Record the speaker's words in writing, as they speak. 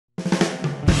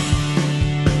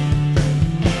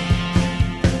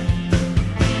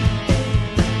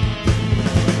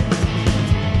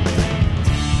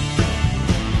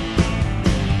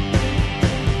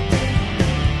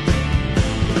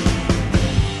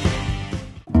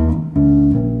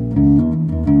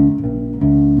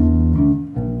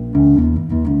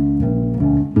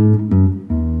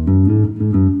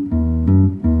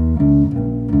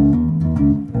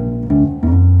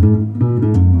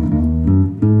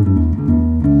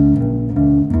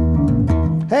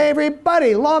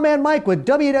everybody, Lawman Mike with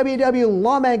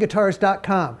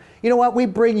www.lawmanguitars.com. You know what? We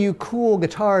bring you cool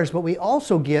guitars, but we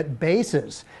also get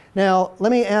basses. Now,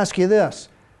 let me ask you this.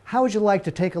 How would you like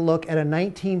to take a look at a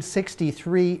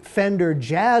 1963 Fender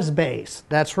Jazz bass?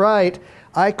 That's right.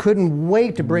 I couldn't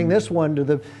wait to bring this one to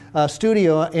the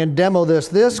studio and demo this.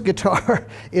 This guitar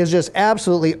is just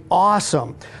absolutely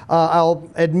awesome.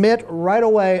 I'll admit right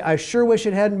away, I sure wish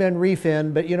it hadn't been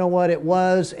refinned, but you know what? It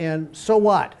was, and so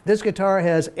what? This guitar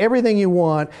has everything you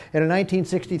want in a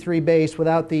 1963 bass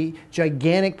without the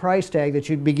gigantic price tag that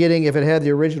you'd be getting if it had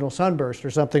the original Sunburst or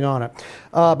something on it.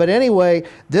 But anyway,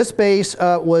 this bass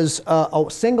was a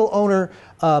single owner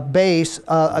bass.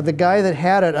 The guy that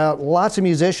had it, lots of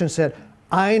musicians said,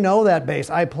 I know that bass.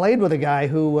 I played with a guy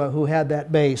who had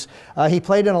that bass. He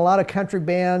played in a lot of country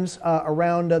bands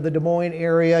around the Des Moines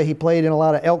area. He played in a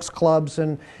lot of Elks Clubs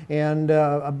and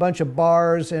a bunch of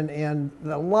bars. And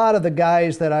a lot of the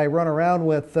guys that I run around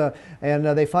with and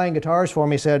they find guitars for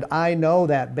me said, I know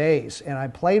that bass. And I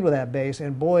played with that bass,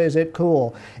 and boy, is it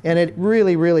cool. And it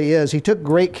really, really is. He took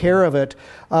great care of it.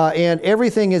 And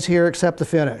everything is here except the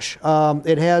finish.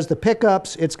 It has the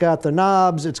pickups, it's got the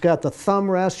knobs, it's got the thumb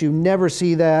rest. You never see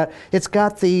that. It's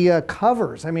got the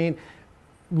covers. I mean,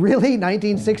 really,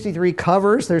 1963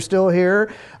 covers, they're still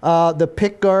here. The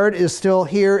pick guard is still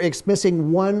here. It's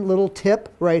missing one little tip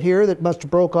right here that must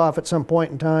have broke off at some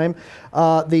point in time.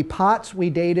 The pots we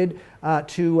dated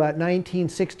to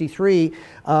 1963,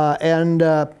 and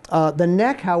the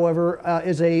neck, however,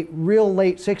 is a real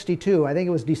late 62. I think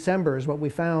it was December is what we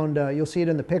found. You'll see it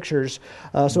in the pictures.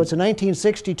 So it's a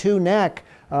 1962 neck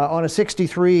on a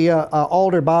 63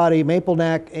 alder body, maple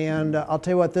neck, and I'll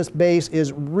tell you what, this bass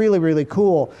is really, really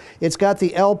cool. It's got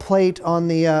the L plate on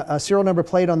the serial number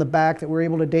plate on the back that we're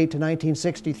able to date to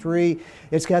 1963.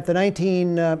 It's got the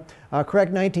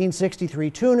correct 1963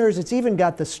 tuners. It's even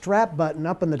got the strap button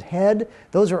up on the head.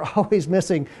 Those are always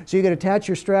missing. So you can attach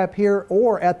your strap here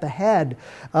or at the head,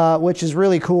 which is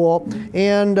really cool.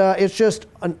 And it's just,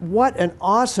 what an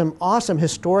awesome, awesome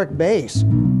historic bass.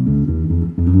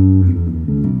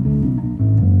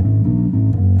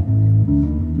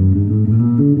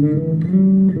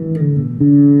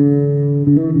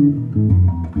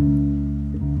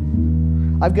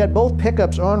 I've got both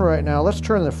pickups on right now. Let's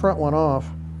turn the front one off.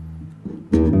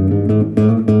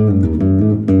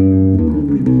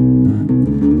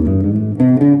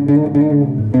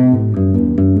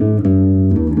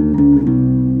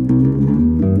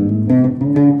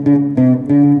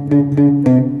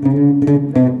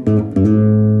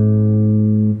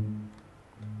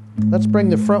 Let's bring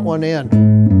the front one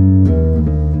in.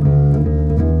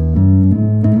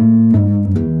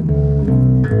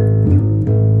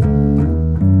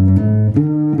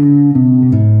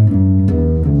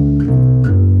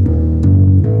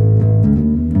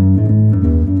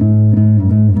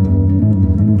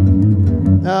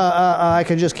 I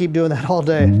could just keep doing that all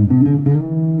day.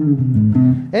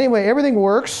 Anyway, everything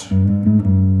works.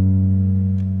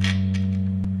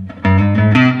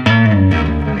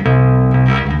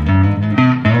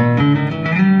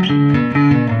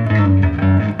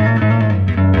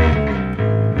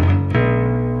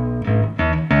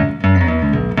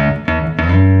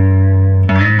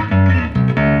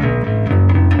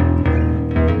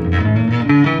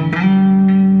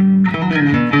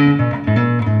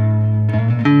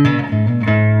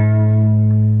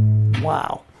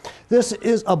 This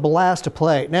is a blast to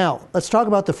play. Now, let's talk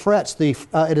about the frets. It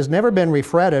has never been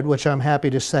refretted, which I'm happy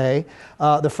to say.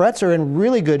 The frets are in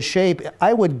really good shape.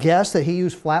 I would guess that he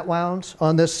used flat wounds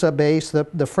on this bass.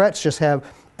 The frets just have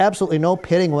absolutely no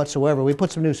pitting whatsoever. We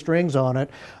put some new strings on it.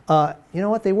 You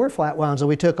know what? They were flat wounds that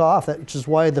we took off, which is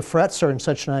why the frets are in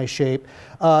such nice shape.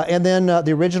 And then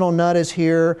the original nut is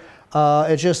here.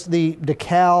 It's just the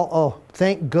decal. Oh,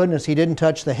 thank goodness he didn't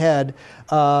touch the head.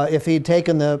 If he'd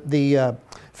taken the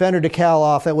Fender decal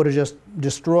off, that would have just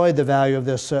destroyed the value of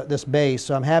this bass.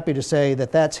 So I'm happy to say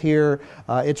that that's here.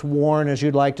 It's worn as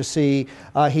you'd like to see.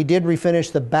 He did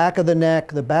refinish the back of the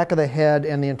neck, the back of the head,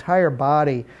 and the entire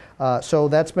body. So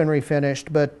that's been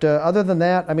refinished. But other than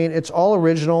that, I mean, it's all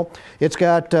original. It's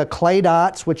got clay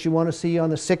dots, which you want to see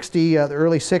on the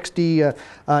early 60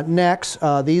 necks.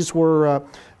 These were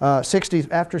 60.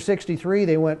 After 63,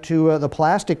 they went to the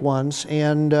plastic ones,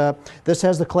 and this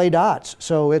has the clay dots.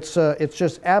 So it's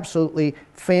just absolutely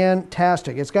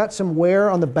fantastic. It's got some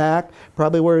wear on the back,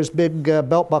 probably where his big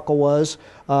belt buckle was.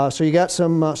 So you got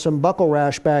some buckle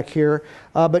rash back here,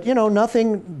 but you know,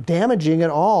 nothing damaging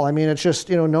at all. I mean, it's just,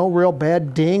 you know, no real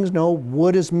bad dings, no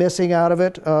wood is missing out of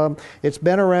it. It's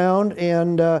been around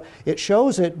and it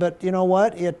shows it, but you know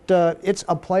what? It's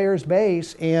a player's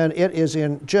bass and it is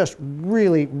in just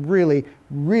really, really,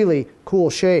 really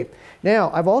cool shape. Now,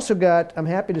 I've also got, I'm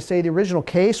happy to say, the original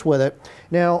case with it.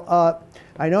 Now,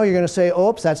 I know you're going to say,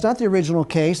 oops, that's not the original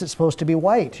case. It's supposed to be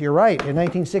white. You're right. In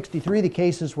 1963, the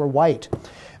cases were white.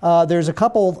 There's a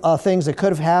couple things that could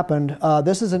have happened.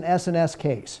 This is an Ess and Ess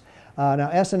case. Now,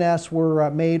 Ess and Ess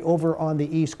were made over on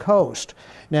the East Coast.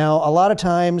 Now, a lot of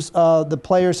times the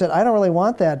players said, I don't really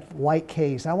want that white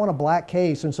case. I want a black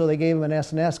case, and so they gave them an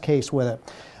Ess and Ess case with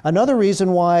it. Another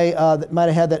reason why that might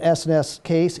have had that Ess and Ess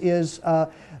case is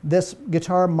this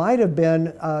guitar might have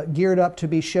been geared up to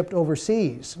be shipped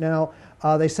overseas. Now,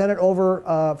 they sent it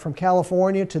over from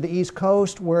California to the East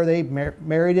Coast where they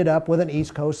married it up with an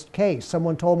East Coast case.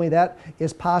 Someone told me that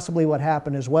is possibly what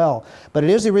happened as well. But it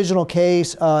is the original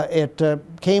case. It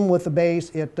came with the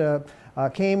bass. It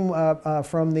came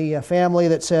from the family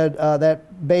that said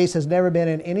that bass has never been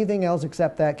in anything else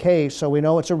except that case, so we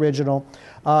know it's original.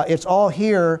 It's all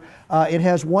here. It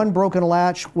has one broken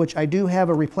latch, which I do have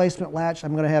a replacement latch.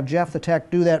 I'm going to have Jeff the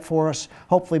tech do that for us,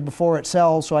 hopefully before it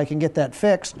sells, so I can get that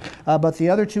fixed. But the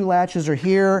other two latches are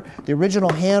here. The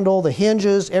original handle, the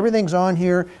hinges, everything's on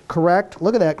here correct.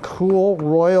 Look at that cool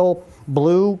royal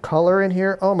blue color in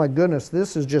here. Oh my goodness,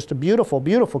 this is just a beautiful,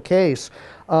 beautiful case.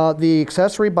 The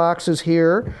accessory box is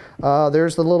here.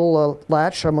 There's the little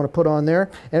latch I'm going to put on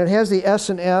there. And it has the Ess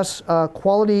and Ess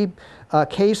quality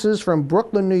cases from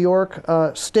Brooklyn, New York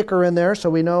sticker in there, so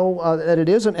we know that it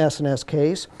is an Ess and Ess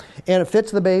case. And it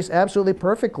fits the bass absolutely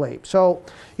perfectly. So,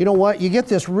 you know what? You get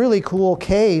this really cool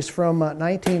case from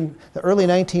the early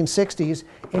 1960s,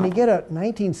 and you get a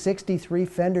 1963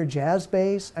 Fender jazz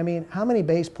bass. I mean, how many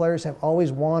bass players have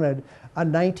always wanted a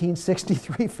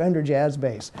 1963 Fender jazz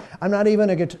bass? I'm not even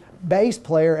a bass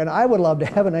player, and I would love to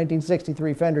have a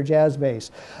 1963 Fender jazz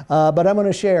bass, but I'm going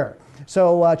to share.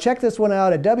 So check this one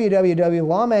out at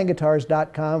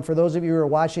www.lawmanguitars.com. For those of you who are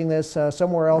watching this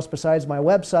somewhere else besides my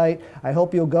website, I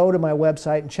hope you'll go to my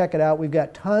website and check it out. We've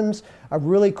got tons of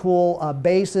really cool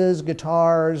basses,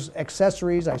 guitars,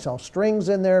 accessories. I sell strings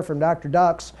in there from Dr.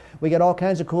 Ducks. We got all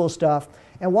kinds of cool stuff.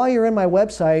 And while you're in my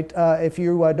website, if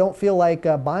you don't feel like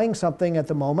buying something at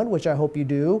the moment, which I hope you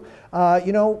do,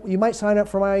 you know, you might sign up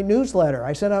for my newsletter.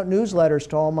 I send out newsletters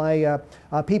to all my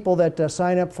people that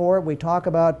sign up for it. We talk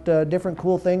about different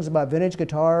cool things about vintage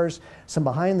guitars, some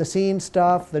behind-the-scenes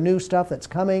stuff, the new stuff that's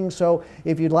coming. So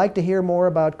if you'd like to hear more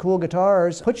about cool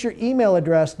guitars, put your email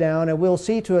address down and we'll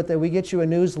see to it that we get you a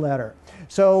newsletter.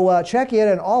 So check in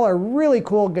and all our really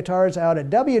cool guitars out at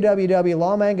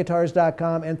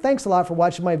www.lawmanguitars.com, and thanks a lot for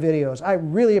watching my videos. I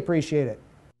really appreciate it.